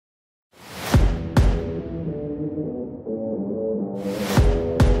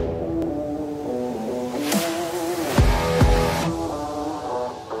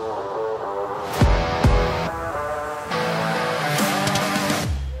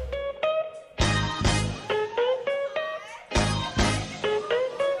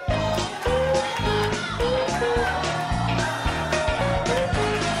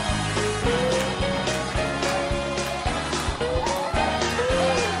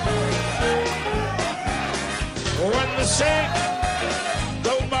to sing,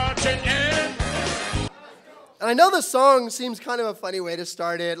 go marching in. And I know the song seems kind of a funny way to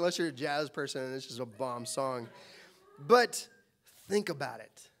start it, unless you're a jazz person and it's just a bomb song. But think about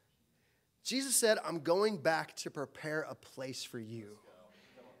it. Jesus said, I'm going back to prepare a place for you.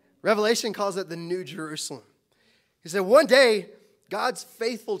 Revelation calls it the New Jerusalem. He said, one day, God's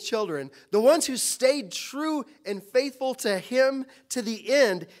faithful children, the ones who stayed true and faithful to him to the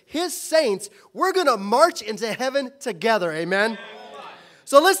end, his saints, we're going to march into heaven together. Amen?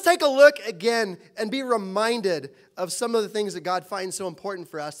 So let's take a look again and be reminded of some of the things that God finds so important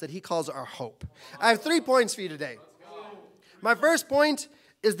for us that he calls our hope. I have 3 points for you today. My first point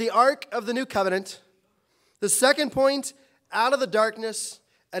is the Ark of the New Covenant. The second point, out of the darkness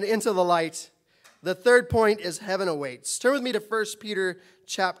and into the light. The third point is heaven awaits. Turn with me to 1 Peter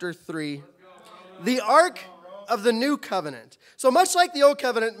chapter 3. The Ark of the New Covenant. So much like the Old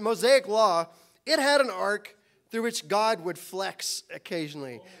Covenant, Mosaic law, it had an ark through which God would flex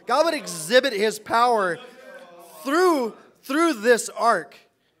occasionally. God would exhibit his power through this ark,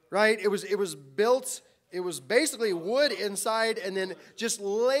 right? It was built, it was basically wood inside and then just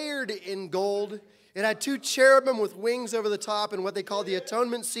layered in gold. It had 2 cherubim with wings over the top and what they called the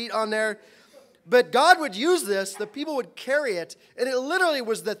atonement seat on there. But God would use this, the people would carry it, and it literally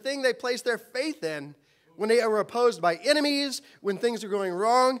was the thing they placed their faith in when they were opposed by enemies, when things were going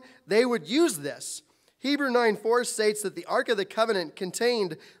wrong, they would use this. Hebrew 9:4 states that the Ark of the Covenant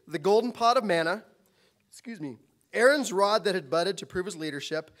contained the golden pot of manna, Aaron's rod that had budded to prove his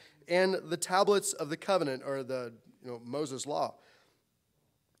leadership, and the tablets of the covenant, or the Moses' law.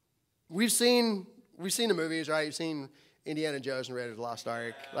 We've seen the movies, right? You've seen Indiana Jones and Raiders of the Lost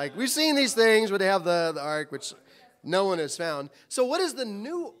Ark. Like, we've seen these things where they have the ark, which no one has found. So what is the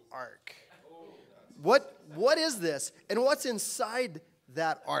new ark? What is this? And what's inside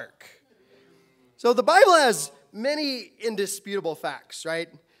that ark? So the Bible has many indisputable facts, right?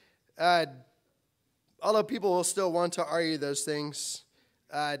 Although people will still want to argue those things,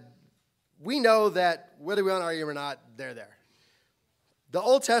 we know that whether we want to argue or not, they're there. The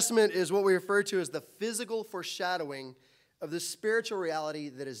Old Testament is what we refer to as the physical foreshadowing of the spiritual reality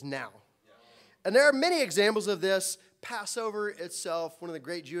that is now. And there are many examples of this. Passover itself, one of the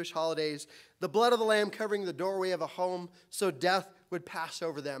great Jewish holidays, the blood of the lamb covering the doorway of a home so death would pass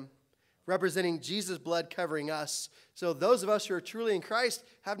over them, representing Jesus' blood covering us. So those of us who are truly in Christ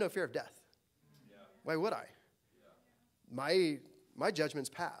have no fear of death. Why would I? My judgment's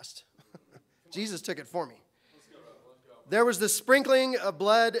passed. Jesus took it for me. There was the sprinkling of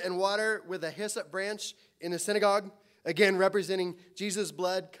blood and water with a hyssop branch in the synagogue, again representing Jesus'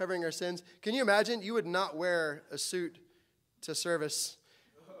 blood covering our sins. Can you imagine? You would not wear a suit to service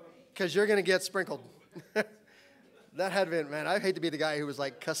because you're going to get sprinkled. That had been, man, I hate to be the guy who was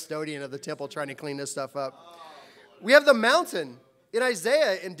like custodian of the temple trying to clean this stuff up. We have the mountain in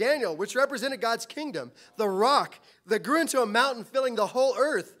Isaiah and Daniel, which represented God's kingdom. The rock that grew into a mountain filling the whole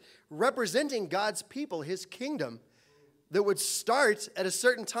earth, representing God's people, his kingdom, that would start at a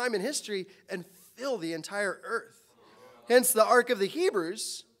certain time in history and fill the entire earth. Hence the Ark of the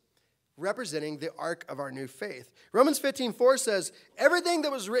Hebrews, representing the Ark of our new faith. Romans 15:4 says, everything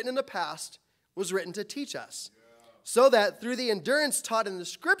that was written in the past was written to teach us, so that through the endurance taught in the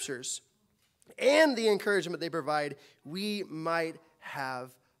Scriptures and the encouragement they provide, we might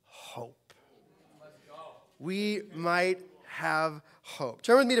have hope. We might have hope.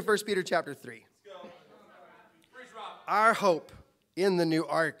 Turn with me to 1 Peter chapter 3. Our hope in the new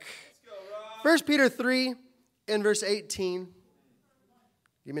ark. 1 Peter 3 in verse 18.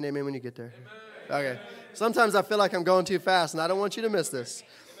 Give me an amen when you get there. Okay. Sometimes I feel like I'm going too fast, and I don't want you to miss this.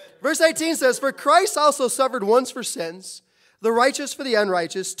 Verse 18 says, for Christ also suffered once for sins, the righteous for the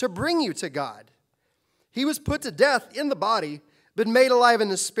unrighteous, to bring you to God. He was put to death in the body, but made alive in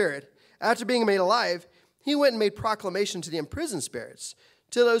the spirit. After being made alive, he went and made proclamation to the imprisoned spirits,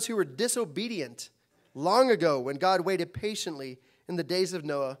 to those who were disobedient long ago when God waited patiently in the days of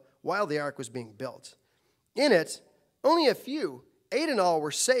Noah while the ark was being built. In it, only a few, 8 in all,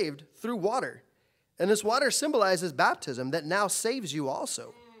 were saved through water. And this water symbolizes baptism that now saves you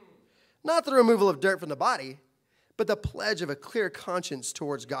also. Not the removal of dirt from the body, but the pledge of a clear conscience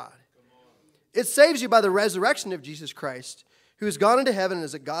towards God. It saves you by the resurrection of Jesus Christ, who has gone into heaven and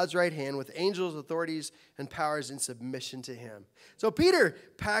is at God's right hand with angels, authorities, and powers in submission to him. So Peter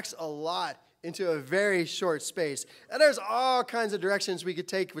packs a lot into a very short space. And there's all kinds of directions we could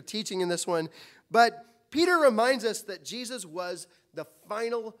take with teaching in this one. But Peter reminds us that Jesus was the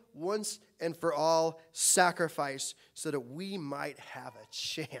final once and for all sacrifice so that we might have a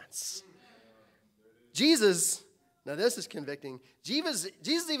chance. Jesus, now this is convicting, Jesus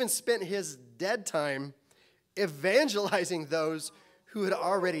even spent his dead time evangelizing those who had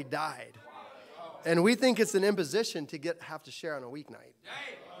already died. And we think it's an imposition to have to share on a weeknight.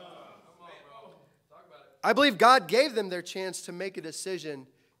 I believe God gave them their chance to make a decision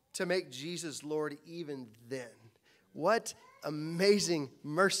to make Jesus Lord even then. What amazing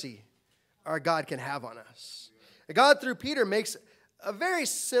mercy our God can have on us. God, through Peter, makes a very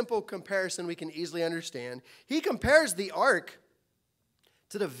simple comparison we can easily understand. He compares the ark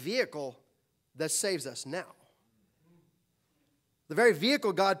to the vehicle that saves us now. The very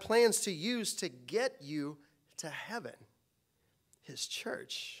vehicle God plans to use to get you to heaven, his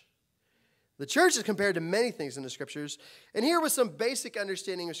church. The church is compared to many things in the scriptures. And here with some basic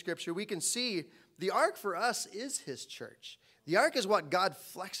understanding of scripture, we can see the ark for us is his church. The ark is what God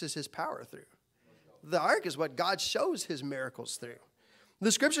flexes his power through. The ark is what God shows his miracles through.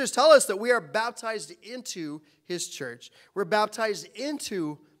 The scriptures tell us that we are baptized into his church. We're baptized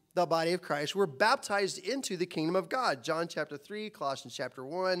into the body of Christ. We're baptized into the kingdom of God. John chapter 3, Colossians chapter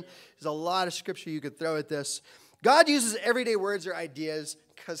 1. There's a lot of scripture you could throw at this. God uses everyday words or ideas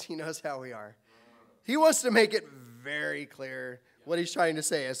because he knows how we are. He wants to make it very clear what he's trying to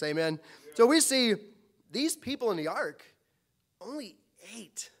say. Yes, amen? So we see these people in the ark, only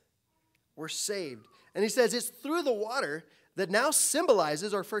 8 were saved. And he says it's through the water that now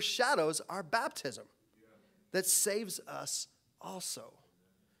symbolizes or foreshadows our baptism that saves us also.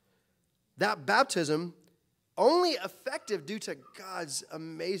 That baptism, only effective due to God's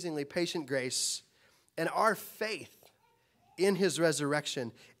amazingly patient grace and our faith in his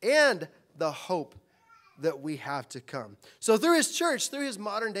resurrection and the hope that we have to come. So through his church, through his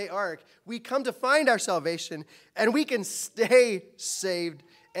modern day ark, we come to find our salvation and we can stay saved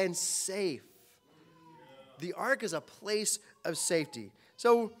and safe. The ark is a place of safety.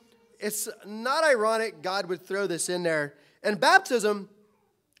 So it's not ironic God would throw this in there. And baptism,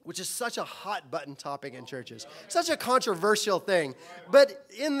 which is such a hot button topic in churches, such a controversial thing. But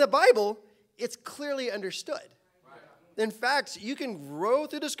in the Bible, it's clearly understood. In fact, you can roll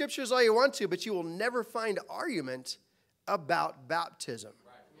through the scriptures all you want to, but you will never find argument about baptism.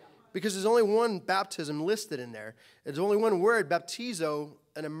 Because there's only one baptism listed in there. There's only one word, baptizo,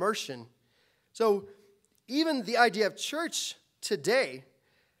 an immersion. So even the idea of church today,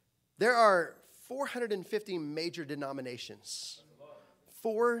 there are 450 major denominations.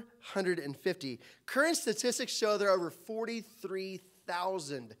 450. Current statistics show there are over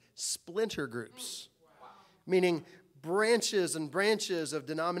 43,000 splinter groups, meaning branches and branches of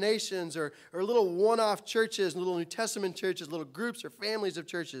denominations or little one-off churches, little New Testament churches, little groups or families of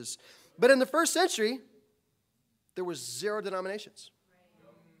churches. But in the first century, there was 0 denominations.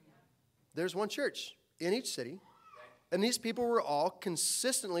 There's one church in each city, and these people were all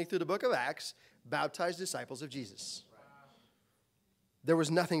consistently through the book of Acts baptized disciples of Jesus. There was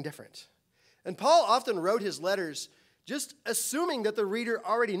nothing different. And Paul often wrote his letters just assuming that the reader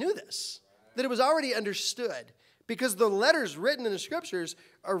already knew this, that it was already understood, because the letters written in the scriptures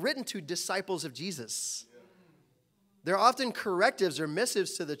are written to disciples of Jesus. They're often correctives or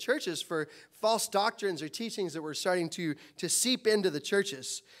missives to the churches for false doctrines or teachings that were starting to seep into the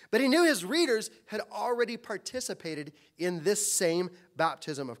churches. But he knew his readers had already participated in this same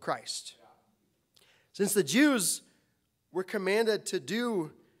baptism of Christ. Since the Jews were commanded to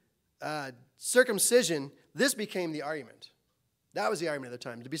do circumcision, this became the argument. That was the argument at the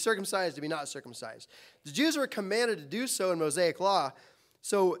time, to be circumcised, to be not circumcised. The Jews were commanded to do so in Mosaic law,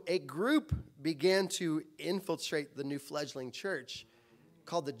 so a group began to infiltrate the new fledgling church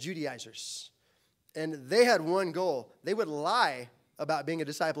called the Judaizers. And they had one goal. They would lie about being a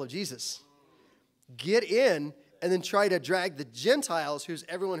disciple of Jesus, get in, and then try to drag the Gentiles, who's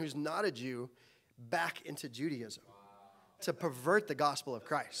everyone who's not a Jew, back into Judaism to pervert the gospel of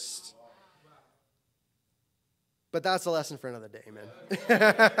Christ. But that's a lesson for another day,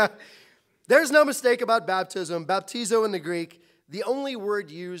 man. There's no mistake about baptism. Baptizo in the Greek, the only word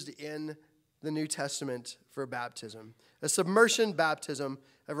used in the New Testament for baptism. A submersion baptism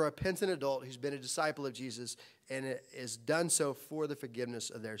of a repentant adult who's been a disciple of Jesus and is done so for the forgiveness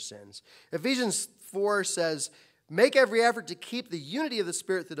of their sins. Ephesians 4 says, make every effort to keep the unity of the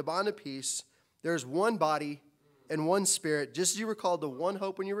Spirit through the bond of peace. There's one body and one Spirit, just as you were called to one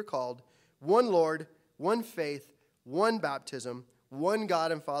hope when you were called, one Lord, one faith, one baptism, one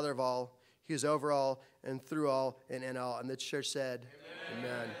God and Father of all. He is over all and through all and in all. And the church said,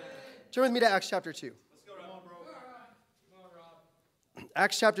 Amen. Turn with me to Acts chapter 2. Let's go, bro. Come on, Rob.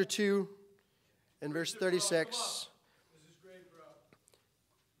 Acts chapter 2 and verse 36. This is great, bro.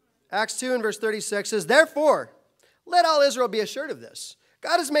 Acts 2 and verse 36 says, therefore, let all Israel be assured of this.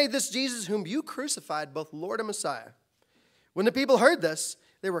 God has made this Jesus whom you crucified both Lord and Messiah. When the people heard this,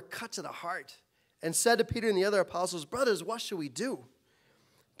 they were cut to the heart and said to Peter and the other apostles, "Brothers, what shall we do?"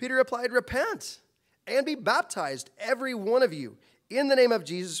 Peter replied, "Repent and be baptized, every one of you, in the name of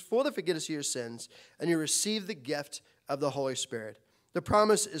Jesus for the forgiveness of your sins, and you receive the gift of the Holy Spirit. The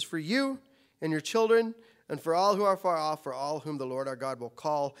promise is for you and your children, and for all who are far off, for all whom the Lord our God will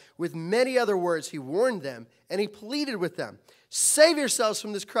call." With many other words, he warned them, and he pleaded with them, "Save yourselves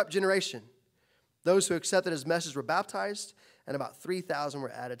from this corrupt generation." Those who accepted his message were baptized, and about 3,000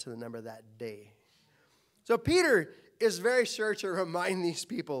 were added to the number that day. So Peter is very sure to remind these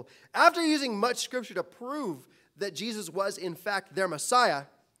people, after using much scripture to prove that Jesus was in fact their Messiah,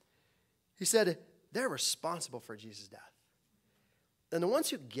 he said they're responsible for Jesus' death. And the ones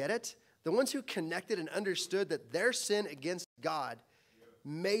who get it, the ones who connected and understood that their sin against God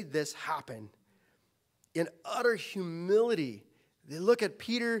made this happen, in utter humility, they look at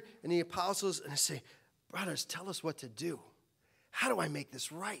Peter and the apostles and they say, "Brothers, tell us what to do. How do I make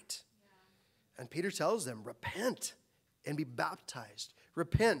this right?" And Peter tells them, repent and be baptized.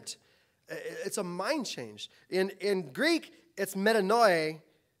 Repent. It's a mind change. In Greek, it's metanoia,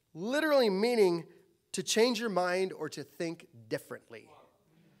 literally meaning to change your mind or to think differently.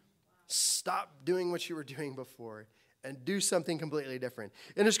 Stop doing what you were doing before and do something completely different.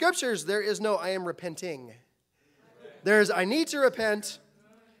 In the scriptures, there is no "I am repenting." There's "I need to repent,"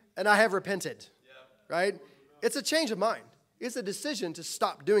 and "I have repented." Right? It's a change of mind. It's a decision to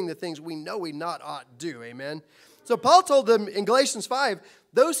stop doing the things we know we not ought do. Amen? So Paul told them in Galatians 5,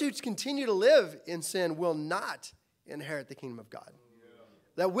 those who continue to live in sin will not inherit the kingdom of God.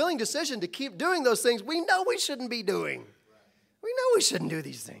 That willing decision to keep doing those things we know we shouldn't be doing. We know we shouldn't do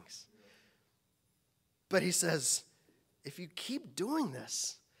these things. But he says, if you keep doing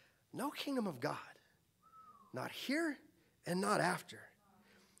this, no kingdom of God. Not here and not after.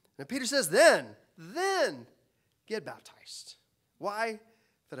 And Peter says, then get baptized. Why?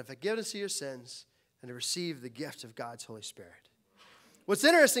 For the forgiveness of your sins and to receive the gift of God's Holy Spirit. What's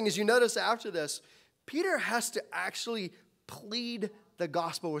interesting is you notice after this, Peter has to actually plead the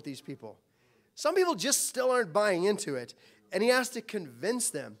gospel with these people. Some people just still aren't buying into it, and he has to convince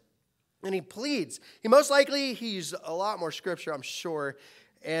them. And he pleads. He most likely, he used a lot more scripture, I'm sure.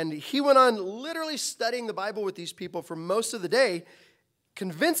 And he went on literally studying the Bible with these people for most of the day,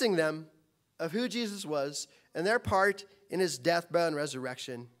 convincing them of who Jesus was and their part in his death, burial, and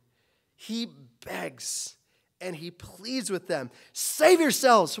resurrection. He begs and he pleads with them, save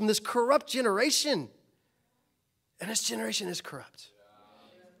yourselves from this corrupt generation. And this generation is corrupt.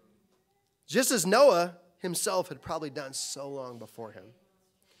 Just as Noah himself had probably done so long before him.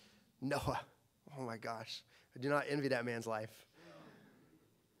 Noah, oh my gosh, I do not envy that man's life.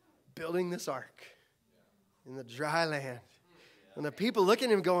 Building this ark in the dry land. And the people looking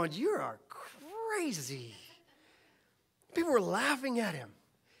at him going, you are crazy. People were laughing at him.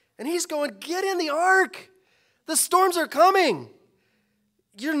 And he's going, get in the ark. The storms are coming.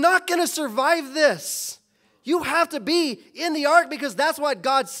 You're not going to survive this. You have to be in the ark because that's what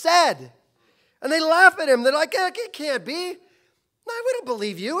God said. And they laugh at him. They're like, it can't be. No, we don't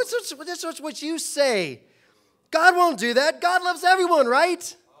believe you. It's just what you say. God won't do that. God loves everyone,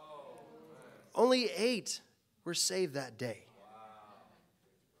 right? Only 8 were saved that day.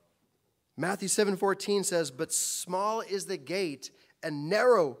 Matthew 7:14 says, but small is the gate and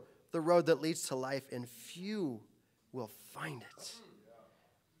narrow the road that leads to life, and few will find it.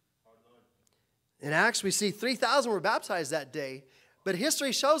 In Acts, we see 3,000 were baptized that day, but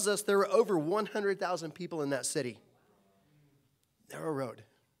history shows us there were over 100,000 people in that city. Narrow road.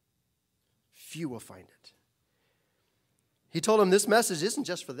 Few will find it. He told them this message isn't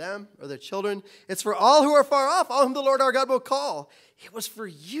just for them or their children. It's for all who are far off, all whom the Lord our God will call. It was for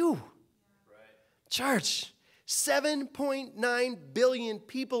you. Right. Church, 7.9 billion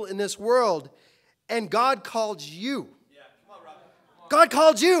people in this world, and God called you. Yeah. Come on, Robin. Come on. God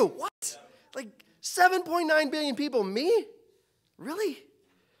called you. What? Yeah. Like 7.9 billion people? Me? Really?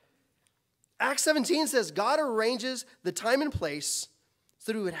 Acts 17 says God arranges the time and place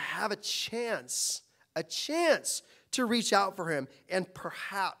so that we would have a chance to reach out for him and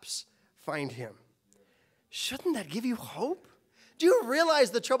perhaps find him. Shouldn't that give you hope? Do you realize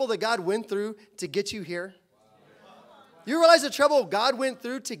the trouble that God went through to get you here? Do you realize the trouble God went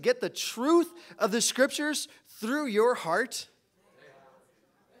through to get the truth of the scriptures through your heart?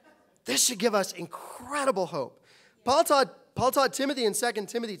 This should give us incredible hope. Paul taught Timothy in 2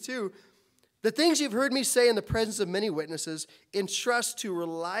 Timothy 2, the things you've heard me say in the presence of many witnesses, entrust to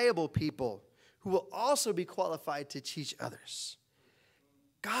reliable people who will also be qualified to teach others.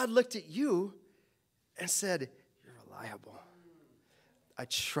 God looked at you and said, you're reliable. I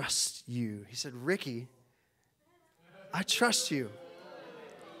trust you. He said, Ricky, I trust you.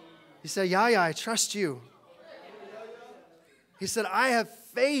 He said, yeah, I trust you. He said, I have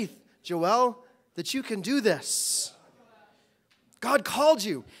faith, Joel, that you can do this. God called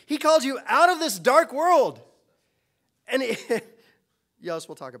you. He called you out of this dark world. And yes,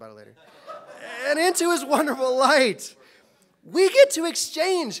 we'll talk about it later. And into his wonderful light. We get to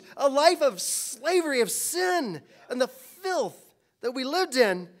exchange a life of slavery, of sin, and the filth that we lived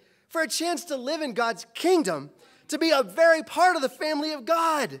in for a chance to live in God's kingdom, to be a very part of the family of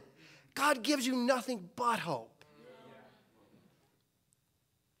God. God gives you nothing but hope.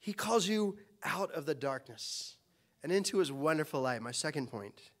 He calls you out of the darkness and into his wonderful light. My second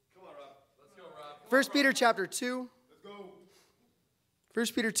point. Come on, Rob. Let's go, Rob. 1 Peter chapter 2. Let's go. 1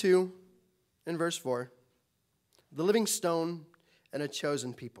 Peter 2 and verse 4. The living stone and a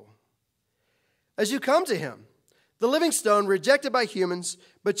chosen people. As you come to him, the living stone rejected by humans,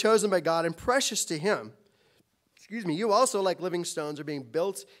 but chosen by God and precious to him. You also, like living stones, are being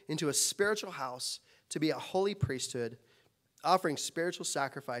built into a spiritual house to be a holy priesthood, offering spiritual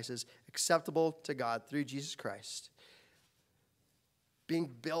sacrifices acceptable to God through Jesus Christ.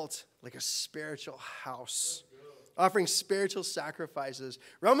 Being built like a spiritual house, offering spiritual sacrifices.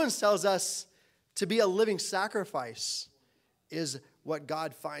 Romans tells us to be a living sacrifice is what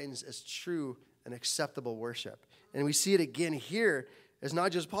God finds as true and acceptable worship. And we see it again here, as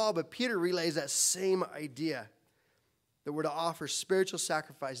not just Paul, but Peter relays that same idea, that we're to offer spiritual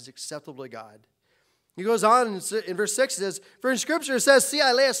sacrifices acceptable to God. He goes on in verse 6, it says, for in Scripture it says, see,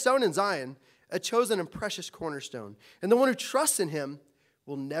 I lay a stone in Zion, a chosen and precious cornerstone, and the one who trusts in him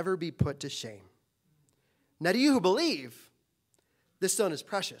will never be put to shame. Now to you who believe, this stone is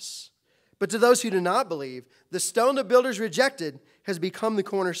precious. But to those who do not believe, the stone the builders rejected has become the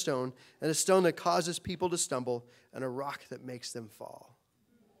cornerstone, and a stone that causes people to stumble, and a rock that makes them fall.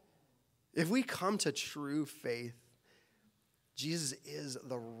 If we come to true faith, Jesus is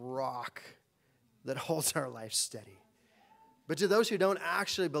the rock that holds our life steady. But to those who don't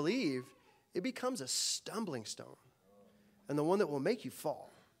actually believe, it becomes a stumbling stone and the one that will make you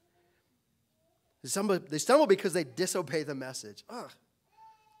fall. They stumble because they disobey the message. You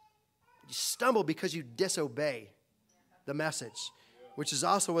stumble because you disobey the message, which is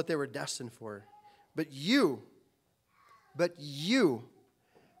also what they were destined for. But you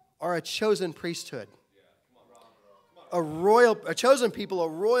are a chosen priesthood. A chosen people, a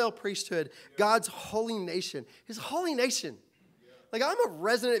royal priesthood, God's holy nation, his holy nation. Like, I'm a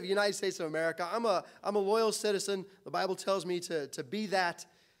resident of the United States of America. I'm a loyal citizen. The Bible tells me to be that.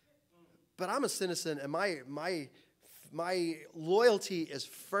 But I'm a citizen, and my loyalty is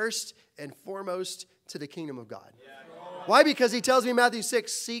first and foremost to the kingdom of God. Why? Because he tells me in Matthew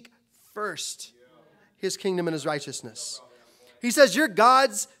 6, seek first his kingdom and his righteousness. He says, you're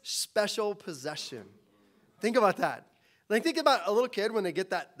God's special possession. Think about that. Like, think about a little kid when they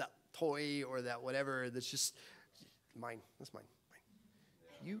get that toy or that whatever that's just mine. That's mine.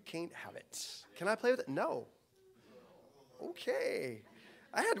 You can't have it. Can I play with it? No. Okay.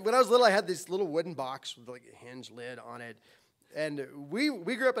 When I was little, I had this little wooden box with like a hinge lid on it. And we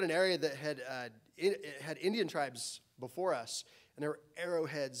grew up in an area that had Indian tribes before us. And there were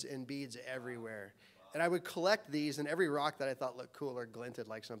arrowheads and beads everywhere. And I would collect these, and every rock that I thought looked cool or glinted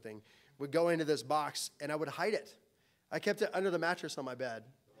like something would go into this box, and I would hide it. I kept it under the mattress on my bed.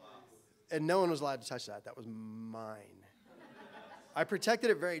 And no one was allowed to touch that. That was mine. I protected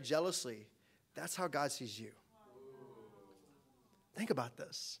it very jealously. That's how God sees you. Think about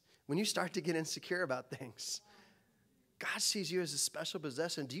this. When you start to get insecure about things, God sees you as a special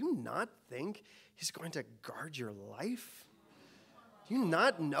possession. Do you not think he's going to guard your life? Do you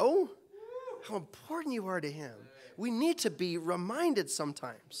not know how important you are to him? We need to be reminded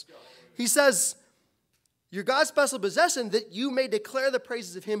sometimes. He says, you're God's special possession that you may declare the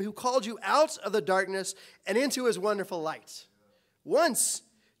praises of him who called you out of the darkness and into his wonderful light. Once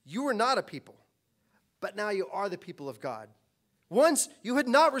you were not a people, but now you are the people of God. Once you had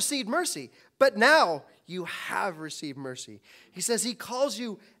not received mercy, but now you have received mercy. He says he calls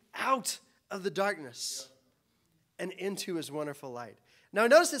you out of the darkness and into his wonderful light. Now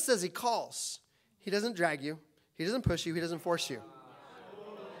notice it says he calls. He doesn't drag you. He doesn't push you. He doesn't force you.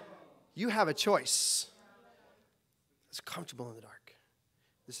 You have a choice. It's comfortable in the dark.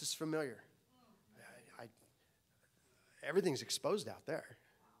 This is familiar. Everything's exposed out there.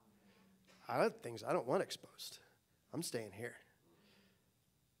 I have things I don't want exposed. I'm staying here.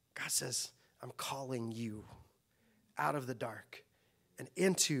 God says, I'm calling you out of the dark and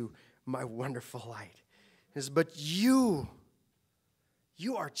into my wonderful light. He says, but you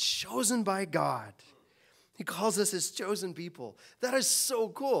are chosen by God. He calls us his chosen people. That is so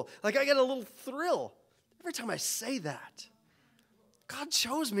cool. Like, I get a little thrill every time I say that. God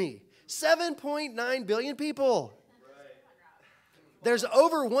chose me. 7.9 billion people. There's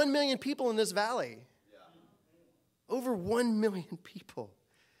over 1 million people in this valley. Over 1 million people.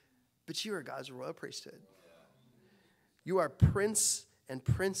 But you are God's royal priesthood. You are prince and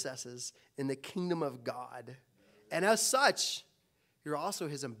princesses in the kingdom of God. And as such, you're also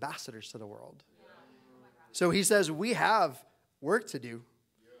his ambassadors to the world. So he says, we have work to do.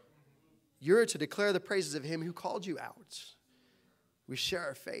 You're to declare the praises of him who called you out. We share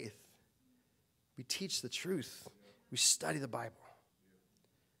our faith. We teach the truth. We study the Bible.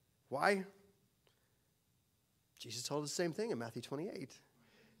 Why? Jesus told us the same thing in Matthew 28.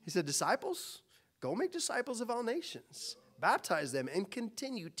 He said, disciples, go make disciples of all nations. Baptize them and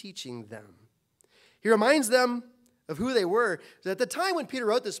continue teaching them. He reminds them of who they were. At the time when Peter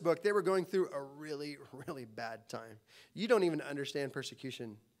wrote this book, they were going through a really, really bad time. You don't even understand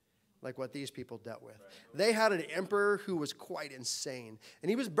persecution like what these people dealt with. They had an emperor who was quite insane,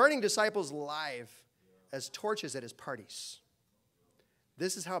 and he was burning disciples alive as torches at his parties.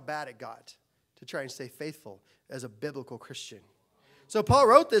 This is how bad it got to try and stay faithful as a biblical Christian. So Paul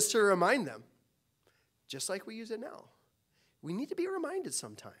wrote this to remind them, just like we use it now. We need to be reminded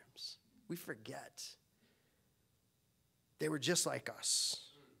sometimes. We forget. They were just like us.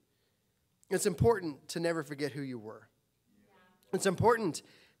 It's important to never forget who you were. It's important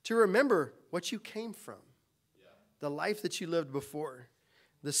to remember what you came from, the life that you lived before,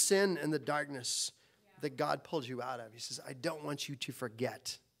 the sin and the darkness that God pulled you out of. He says, I don't want you to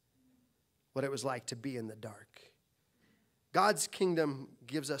forget what it was like to be in the dark. God's kingdom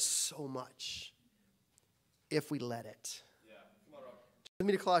gives us so much if we let it. Let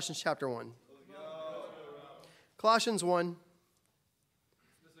me to Colossians chapter 1. Colossians 1.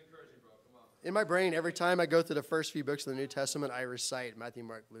 In my brain, every time I go through the first few books of the New Testament, I recite Matthew,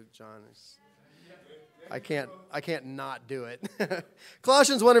 Mark, Luke, John. I can't not do it.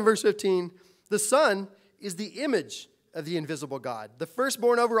 Colossians 1 and verse 15. The Son is the image of the invisible God, the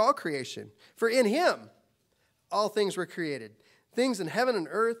firstborn over all creation. For in him all things were created, things in heaven and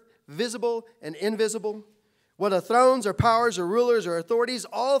earth, visible and invisible. Whether thrones or powers or rulers or authorities,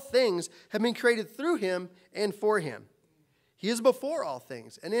 all things have been created through him and for him. He is before all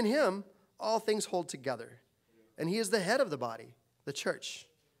things, and in him all things hold together. And he is the head of the body, the church.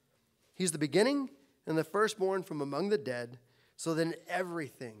 He's the beginning and the firstborn from among the dead, so that in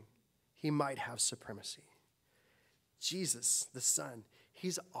everything he might have supremacy. Jesus, the Son,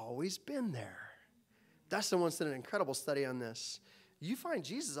 he's always been there. Dustin once did an incredible study on this. You find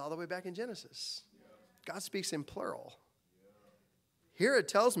Jesus all the way back in Genesis. God speaks in plural. Here it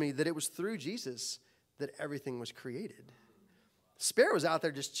tells me that it was through Jesus that everything was created. The Spirit was out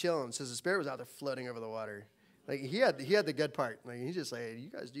there just chilling. It says the Spirit was out there floating over the water. Like he had the good part. Like he's just like, hey, you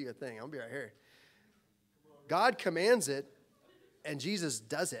guys do your thing. I'll be right here. God commands it, and Jesus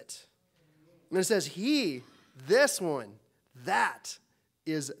does it. And it says this one, that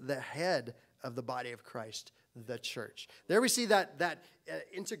is the head of the body of Christ, the church. There we see that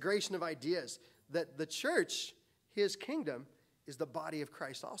integration of ideas. That the church, his kingdom, is the body of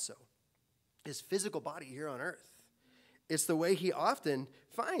Christ also. His physical body here on earth. It's the way he often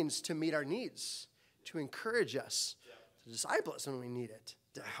finds to meet our needs, to encourage us, to disciple us when we need it,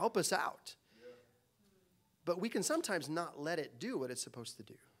 to help us out. But we can sometimes not let it do what it's supposed to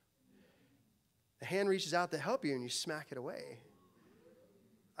do. The hand reaches out to help you and you smack it away.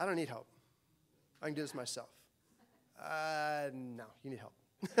 I don't need help. I can do this myself. No, you need help.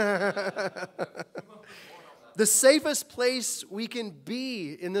 The safest place we can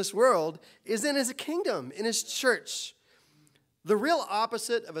be in this world is in his kingdom, in his church. The real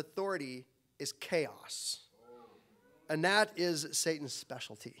opposite of authority is chaos. And that is Satan's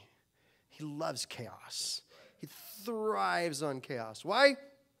specialty. He loves chaos. He thrives on chaos. Why?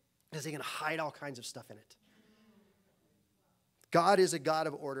 Because he can hide all kinds of stuff in it. God is a God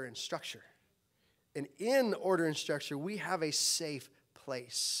of order and structure. And in order and structure, we have a safe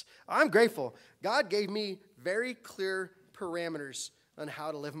place. I'm grateful. God gave me very clear parameters on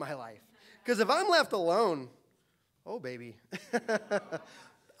how to live my life. Because if I'm left alone, oh baby,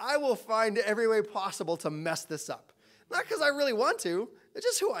 I will find every way possible to mess this up. Not because I really want to, it's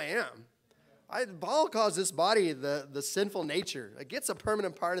just who I am. Paul calls this body the sinful nature. It gets a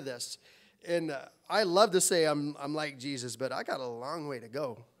permanent part of this. And I love to say I'm like Jesus, but I got a long way to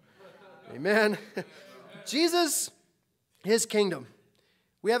go. Amen. Jesus, his kingdom.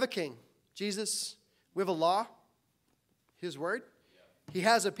 We have a king, Jesus. We have a law, his word. He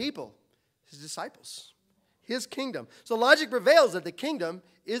has a people, his disciples, his kingdom. So logic prevails that the kingdom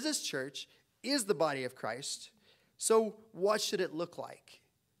is his church, is the body of Christ. So what should it look like?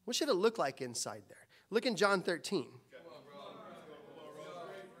 What should it look like inside there? Look in John 13.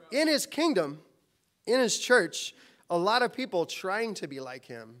 In his kingdom, in his church, a lot of people trying to be like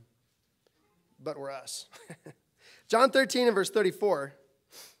him, but we're us. John 13 and verse 34,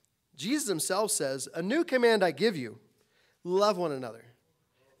 Jesus himself says, "A new command I give you, love one another.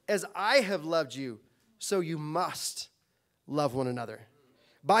 As I have loved you, so you must love one another.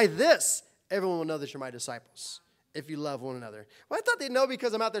 By this, everyone will know that you're my disciples, if you love one another." Well, I thought they'd know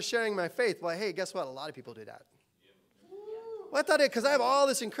because I'm out there sharing my faith. Well, hey, guess what? A lot of people do that. Well, I thought because I have all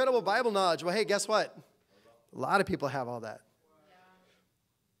this incredible Bible knowledge. Well, hey, guess what? A lot of people have all that.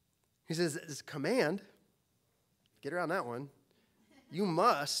 He says, this command, get around that one, you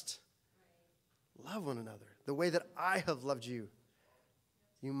must love one another. The way that I have loved you,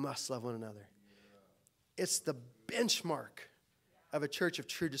 you must love one another. It's the benchmark of a church of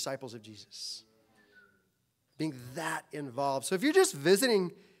true disciples of Jesus. Being that involved. So if you're just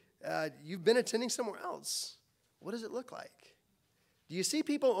visiting, you've been attending somewhere else, what does it look like? Do you see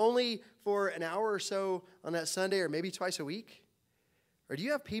people only for an hour or so on that Sunday or maybe twice a week? Or do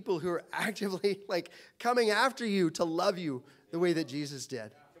you have people who are actively coming after you to love you the way that Jesus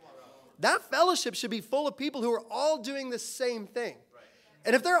did? That fellowship should be full of people who are all doing the same thing.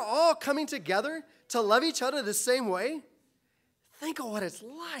 And if they're all coming together to love each other the same way, think of what it's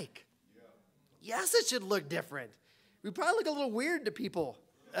like. Yes, it should look different. We probably look a little weird to people.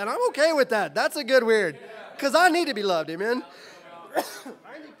 And I'm okay with that. That's a good weird. Because I need to be loved, amen?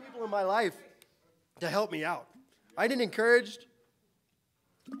 I need people in my life to help me out. I need encouraged.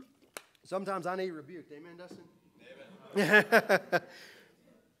 Sometimes I need rebuked. Amen, Dustin? Amen.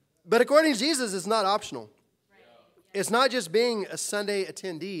 But according to Jesus, it's not optional. It's not just being a Sunday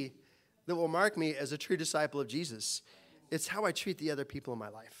attendee that will mark me as a true disciple of Jesus. It's how I treat the other people in my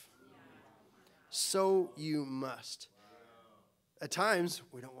life. So you must. At times,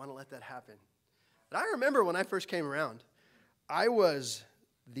 we don't want to let that happen. But I remember when I first came around, I was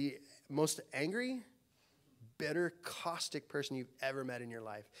the most angry, bitter, caustic person you've ever met in your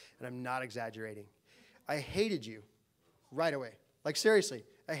life. And I'm not exaggerating. I hated you right away. Seriously,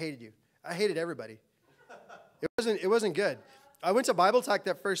 I hated you. I hated everybody. It wasn't good. I went to Bible Talk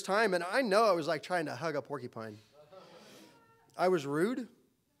that first time, and I know I was like trying to hug a porcupine. I was rude.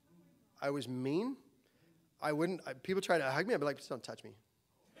 I was mean. People tried to hug me. I'd be like, just don't touch me.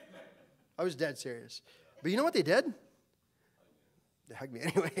 I was dead serious. But you know what they did? They hugged me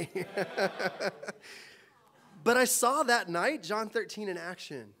anyway. But I saw that night, John 13 in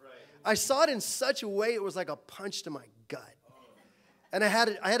action. I saw it in such a way it was like a punch to my gut. And I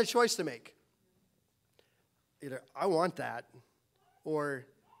had a choice to make. Either I want that or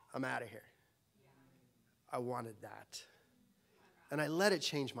I'm out of here. I wanted that. And I let it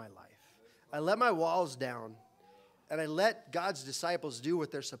change my life. I let my walls down. And I let God's disciples do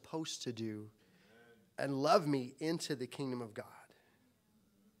what they're supposed to do and love me into the kingdom of God.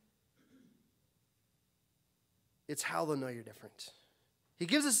 It's how they'll know you're different. He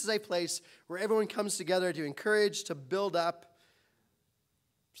gives us a safe place where everyone comes together to encourage, to build up.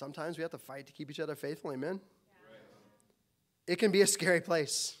 Sometimes we have to fight to keep each other faithful, amen? It can be a scary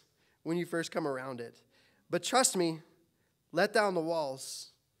place when you first come around it. But trust me, let down the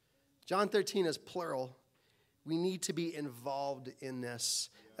walls. John 13 is plural. We need to be involved in this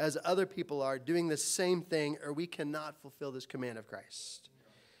as other people are doing the same thing, or we cannot fulfill this command of Christ.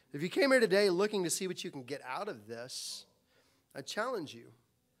 If you came here today looking to see what you can get out of this, I challenge you,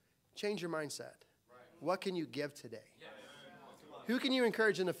 change your mindset. What can you give today? Who can you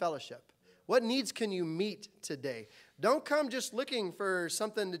encourage in the fellowship? What needs can you meet today? Don't come just looking for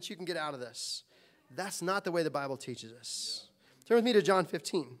something that you can get out of this. That's not the way the Bible teaches us. Turn with me to John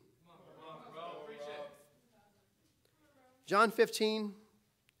 15. John 15,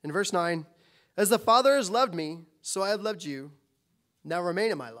 in verse 9. As the Father has loved me, so I have loved you. Now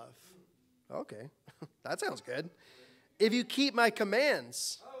remain in my love. Okay, that sounds good. If you keep my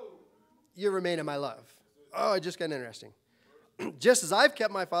commands, you remain in my love. Oh, it just got interesting. Just as I've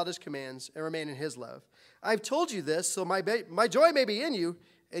kept my Father's commands and remain in his love. I've told you this so my joy may be in you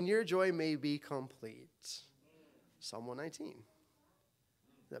and your joy may be complete. Psalm 119.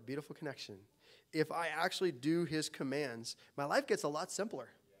 That beautiful connection. If I actually do his commands, my life gets a lot simpler.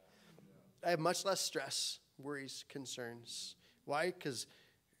 I have much less stress, worries, concerns. Why? Because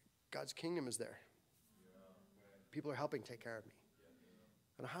God's kingdom is there. People are helping take care of me.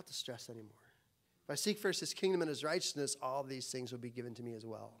 I don't have to stress anymore. If I seek first his kingdom and his righteousness, all these things will be given to me as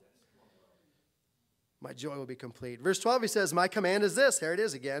well. My joy will be complete. Verse 12, he says, my command is this. Here it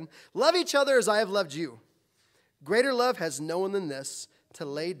is again. Love each other as I have loved you. Greater love has no one than this, to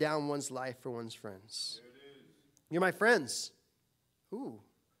lay down one's life for one's friends. You're my friends. Ooh,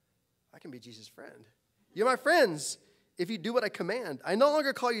 I can be Jesus' friend. You're my friends if you do what I command. I no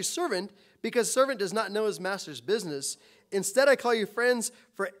longer call you servant, because servant does not know his master's business. Instead, I call you friends,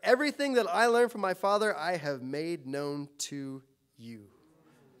 for everything that I learned from my Father, I have made known to you.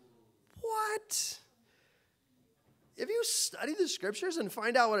 What? If you study the scriptures and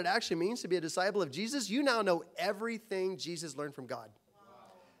find out what it actually means to be a disciple of Jesus, you now know everything Jesus learned from God.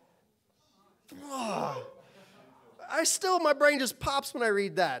 Oh, my brain just pops when I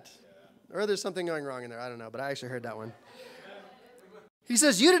read that. Or there's something going wrong in there. I don't know, but I actually heard that one. He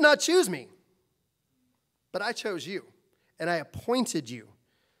says, you did not choose me, but I chose you, and I appointed you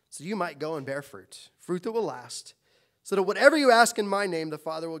so you might go and bear fruit, fruit that will last, so that whatever you ask in my name, the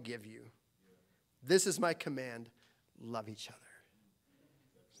Father will give you. This is my command. Love each other.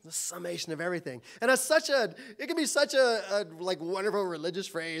 It's the summation of everything. And it can be such a wonderful religious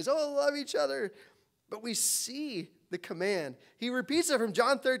phrase. Oh, love each other. But we see the command. He repeats it from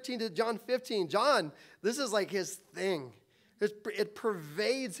John 13 to John 15. John, this is like his thing. It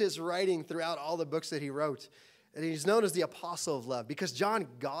pervades his writing throughout all the books that he wrote. And he's known as the apostle of love because John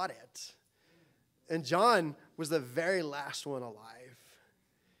got it. And John was the very last one alive.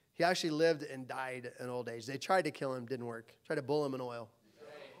 He actually lived and died in old age. They tried to kill him, didn't work. Tried to boil him in oil.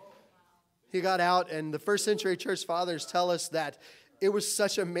 He got out, and the first century church fathers tell us that it was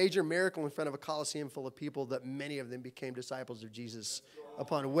such a major miracle in front of a Colosseum full of people that many of them became disciples of Jesus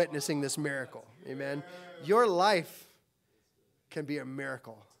upon witnessing this miracle. Amen. Your life can be a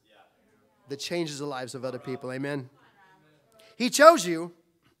miracle that changes the lives of other people. Amen. He chose you,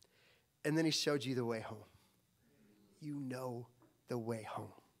 and then he showed you the way home. You know the way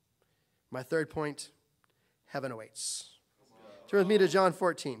home. My third point, heaven awaits. Turn with me to John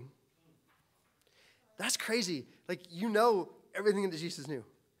 14. That's crazy. Like, you know everything that Jesus knew.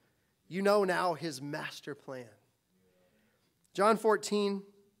 You know now his master plan. John 14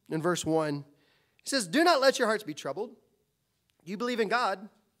 in verse 1, he says, do not let your hearts be troubled. You believe in God,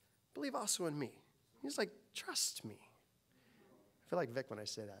 believe also in me. He's like, trust me. I feel like Vic when I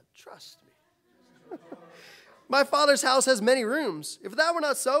say that. Trust me. My Father's house has many rooms. If that were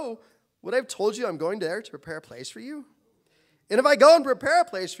not so, would I have told you I'm going there to prepare a place for you? And if I go and prepare a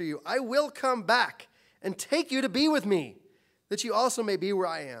place for you, I will come back and take you to be with me, that you also may be where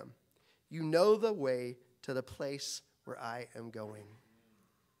I am. You know the way to the place where I am going.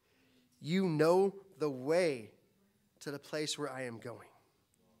 You know the way to the place where I am going.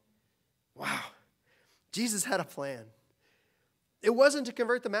 Wow. Jesus had a plan. It wasn't to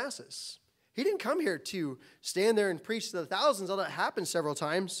convert the masses. He didn't come here to stand there and preach to the thousands, although it happened several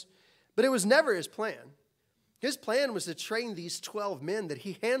times. But it was never his plan. His plan was to train these 12 men that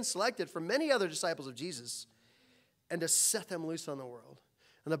he hand-selected from many other disciples of Jesus and to set them loose on the world.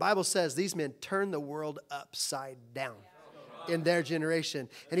 And the Bible says these men turned the world upside down in their generation.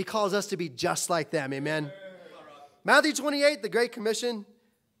 And he calls us to be just like them. Amen. Matthew 28, the Great Commission,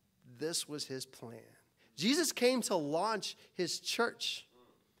 this was his plan. Jesus came to launch his church,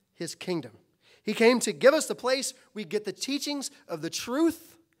 his kingdom. He came to give us the place we get the teachings of the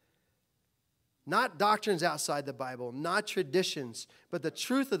truth, not doctrines outside the Bible, not traditions, but the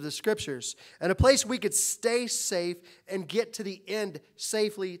truth of the scriptures, and a place we could stay safe and get to the end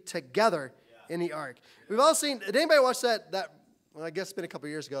safely together in the ark. We've all seen, did anybody watch that well, I guess it's been a couple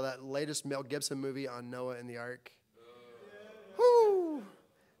years ago, that latest Mel Gibson movie on Noah and the ark? Whoo!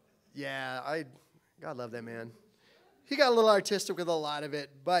 Yeah, God love that man. He got a little artistic with a lot of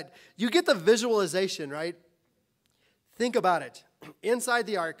it, but you get the visualization, right? Think about it. Inside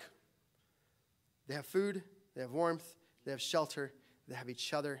the ark, they have food, they have warmth, they have shelter, they have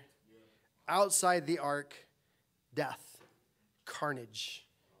each other. Outside the ark, death, carnage,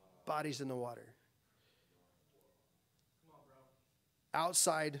 bodies in the water.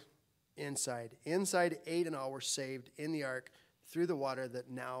 Outside, inside. Inside, 8 in all were saved in the ark through the water that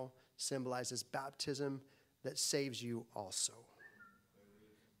now symbolizes baptism that saves you also.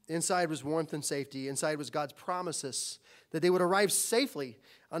 Inside was warmth and safety. Inside was God's promises that they would arrive safely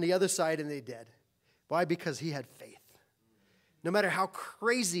on the other side, and they did. Why? Because he had faith. No matter how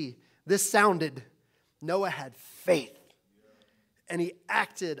crazy this sounded, Noah had faith. And he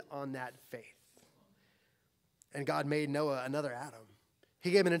acted on that faith. And God made Noah another Adam.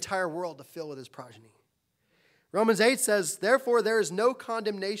 He gave an entire world to fill with his progeny. Romans 8 says, therefore there is no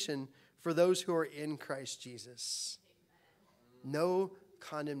condemnation for those who are in Christ Jesus. No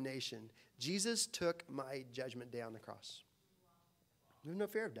condemnation. Jesus took my judgment day on the cross. I have no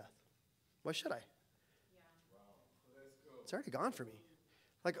fear of death. Why should I? It's already gone for me.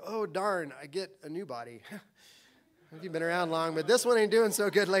 Like, oh, darn, I get a new body. You've been around long, but this one ain't doing so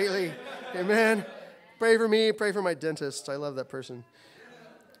good lately. Amen. Pray for me. Pray for my dentist. I love that person.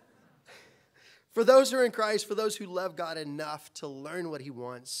 For those who are in Christ, for those who love God enough to learn what he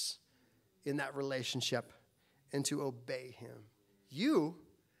wants in that relationship and to obey him.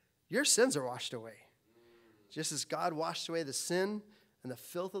 Your sins are washed away. Just as God washed away the sin and the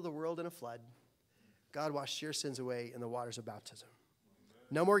filth of the world in a flood, God washed your sins away in the waters of baptism.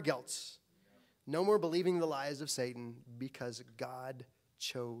 No more guilt. No more believing the lies of Satan because God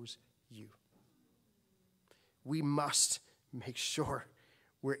chose you. We must make sure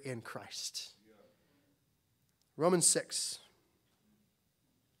we're in Christ. Romans 6.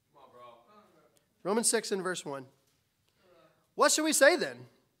 Romans 6 and verse 1. What shall we say then?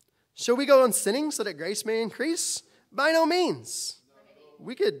 Shall we go on sinning so that grace may increase? By no means.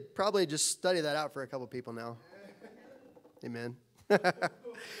 We could probably just study that out for a couple people now. Amen.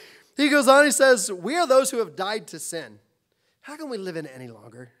 He goes on, he says, we are those who have died to sin. How can we live in it any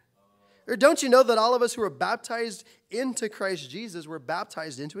longer? Or don't you know that all of us who were baptized into Christ Jesus were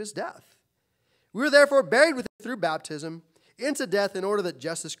baptized into his death? We were therefore buried with him through baptism into death, in order that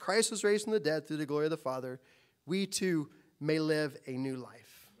just as Christ was raised from the dead through the glory of the Father, we too may live a new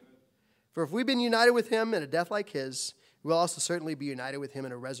life. For if we've been united with him in a death like his, we'll also certainly be united with him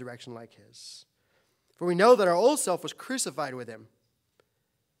in a resurrection like his. For we know that our old self was crucified with him.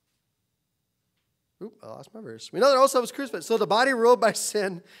 I lost my verse. We know that our old self was crucified, so the body ruled by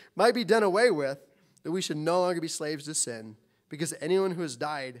sin might be done away with, that we should no longer be slaves to sin, because anyone who has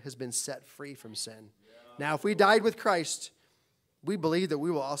died has been set free from sin. Now, if we died with Christ, we believe that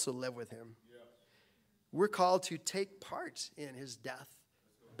we will also live with him. We're called to take part in his death,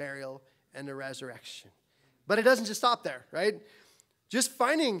 burial, and the resurrection. But it doesn't just stop there, right? Just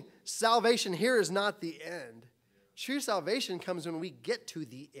finding salvation here is not the end. True salvation comes when we get to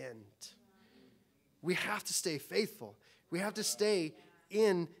the end. We have to stay faithful. We have to stay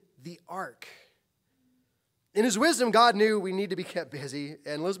in the ark. In his wisdom, God knew we need to be kept busy.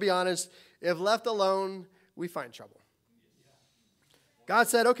 And let's be honest, if left alone, we find trouble. God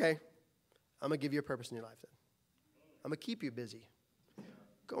said, okay, I'm going to give you a purpose in your life then. I'm going to keep you busy.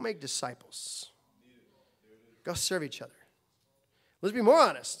 Go make disciples. Go serve each other. Let's be more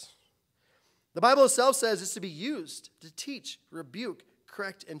honest. The Bible itself says it's to be used to teach, rebuke,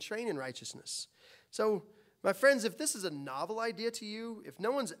 correct, and train in righteousness. So, my friends, if this is a novel idea to you, if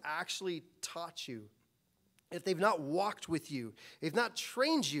no one's actually taught you, if they've not walked with you, if not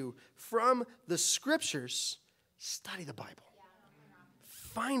trained you from the scriptures, study the Bible.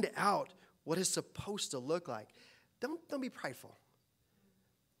 Find out what it's supposed to look like. Don't be prideful.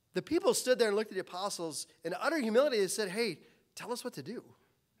 The people stood there and looked at the apostles in utter humility and said, hey, tell us what to do.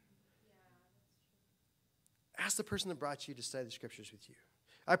 Ask the person that brought you to study the scriptures with you.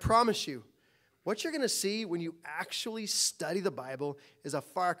 I promise you, what you're going to see when you actually study the Bible is a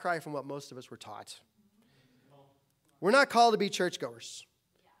far cry from what most of us were taught. We're not called to be churchgoers.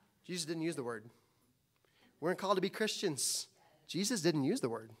 Jesus didn't use the word. We're not called to be Christians. Jesus didn't use the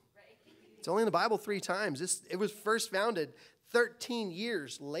word. It's only in the Bible 3 times. It was first founded 13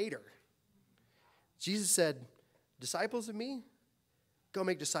 years later. Jesus said, disciples of me, go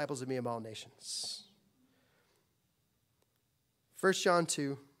make disciples of me of all nations. 1 John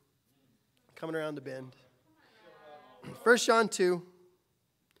 2, coming around the bend. 1 John 2,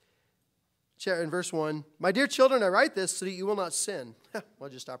 in verse 1. My dear children, I write this so that you will not sin. We'll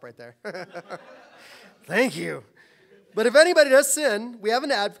just stop right there. Thank you. But if anybody does sin, we have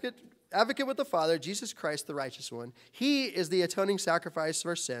an advocate with the Father, Jesus Christ, the righteous one. He is the atoning sacrifice of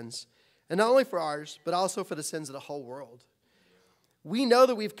our sins, and not only for ours, but also for the sins of the whole world. We know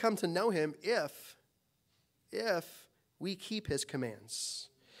that we've come to know him if we keep his commands.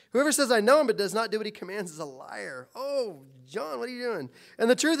 Whoever says, I know him, but does not do what he commands is a liar. Oh, John, what are you doing? And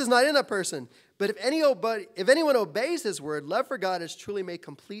the truth is not in that person. But if anyone obeys his word, love for God is truly made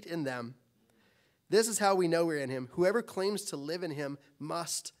complete in them. This is how we know we're in him. Whoever claims to live in him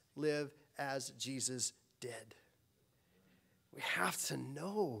must live as Jesus did. We have to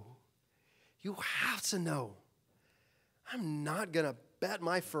know. You have to know. I'm not going to bet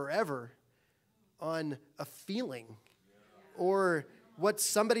my forever on a feeling or what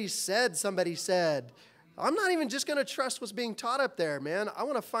somebody said. I'm not even just going to trust what's being taught up there, man. I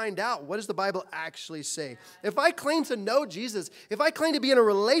want to find out, what does the Bible actually say? If I claim to know Jesus, if I claim to be in a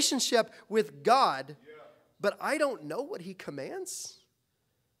relationship with God, but I don't know what he commands,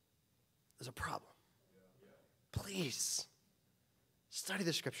 there's a problem. Please, study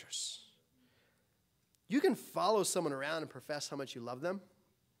the scriptures. You can follow someone around and profess how much you love them,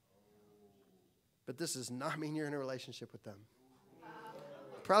 but this does not mean you're in a relationship with them.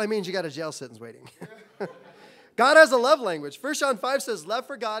 Probably means you got a jail sentence waiting. God has a love language. 1 John 5 says, love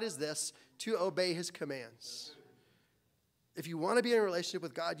for God is this, to obey his commands. if you want to be in a relationship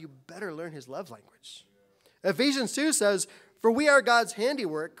with God, you better learn his love language. Ephesians 2 says, "For we are God's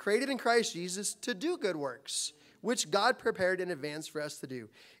handiwork, created in Christ Jesus to do good works, which God prepared in advance for us to do."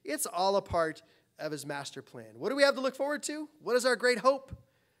 It's all a part of his master plan. What do we have to look forward to? What is our great hope?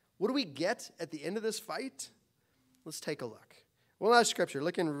 What do we get at the end of this fight? Let's take a look. One last scripture.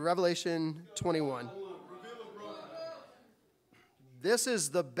 Look in Revelation 21. This is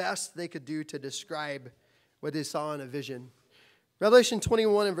the best they could do to describe what they saw in a vision. Revelation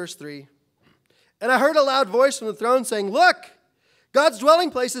 21 and verse 3. "And I heard a loud voice from the throne saying, 'Look, God's dwelling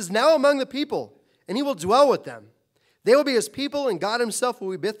place is now among the people, and he will dwell with them. They will be his people, and God himself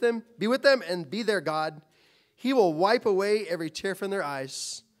will be with them and be their God. He will wipe away every tear from their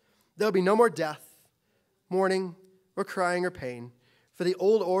eyes. There will be no more death, mourning, or crying or pain, for the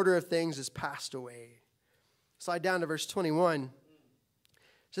old order of things is passed away.'" Slide down to verse 21.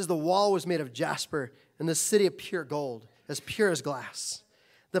 It says, "The wall was made of jasper, and the city of pure gold, as pure as glass.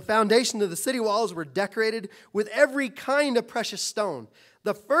 The foundation of the city walls were decorated with every kind of precious stone.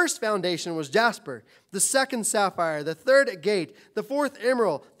 The first foundation was jasper, the second sapphire, the third agate, the fourth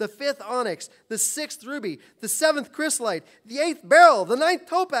emerald, the fifth onyx, the sixth ruby, the seventh chrysolite, the eighth beryl, the ninth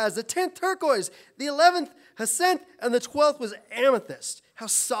topaz, the 10th turquoise, the 11th jacinth, and the 12th was amethyst." How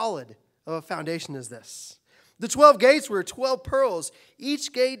solid of a foundation is this? The 12 gates were 12 pearls,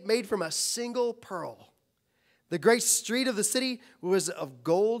 each gate made from a single pearl. The great street of the city was of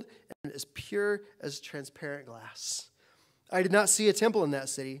gold and as pure as transparent glass. I did not see a temple in that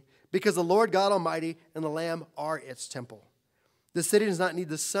city, because the Lord God Almighty and the Lamb are its temple. The city does not need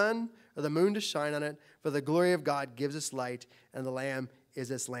the sun or the moon to shine on it, for the glory of God gives its light, and the Lamb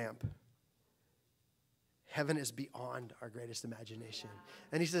is its lamp. Heaven is beyond our greatest imagination.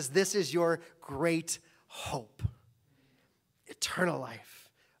 And he says, this is your great hope. Eternal life,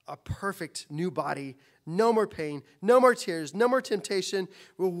 a perfect new body, no more pain, no more tears, no more temptation.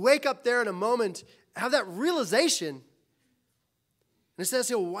 We'll wake up there in a moment, have that realization. And it says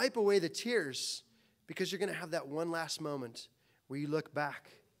he'll wipe away the tears, because you're going to have that one last moment where you look back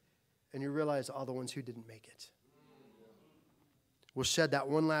and you realize all the ones who didn't make it. We'll shed that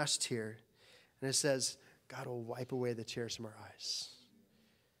one last tear. And it says God will wipe away the tears from our eyes.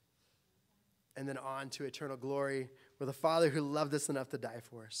 And then on to eternal glory with a Father who loved us enough to die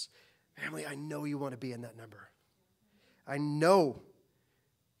for us. Family, I know you want to be in that number. I know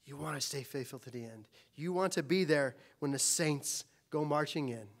you want to stay faithful to the end. You want to be there when the saints go marching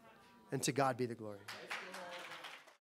in. And to God be the glory.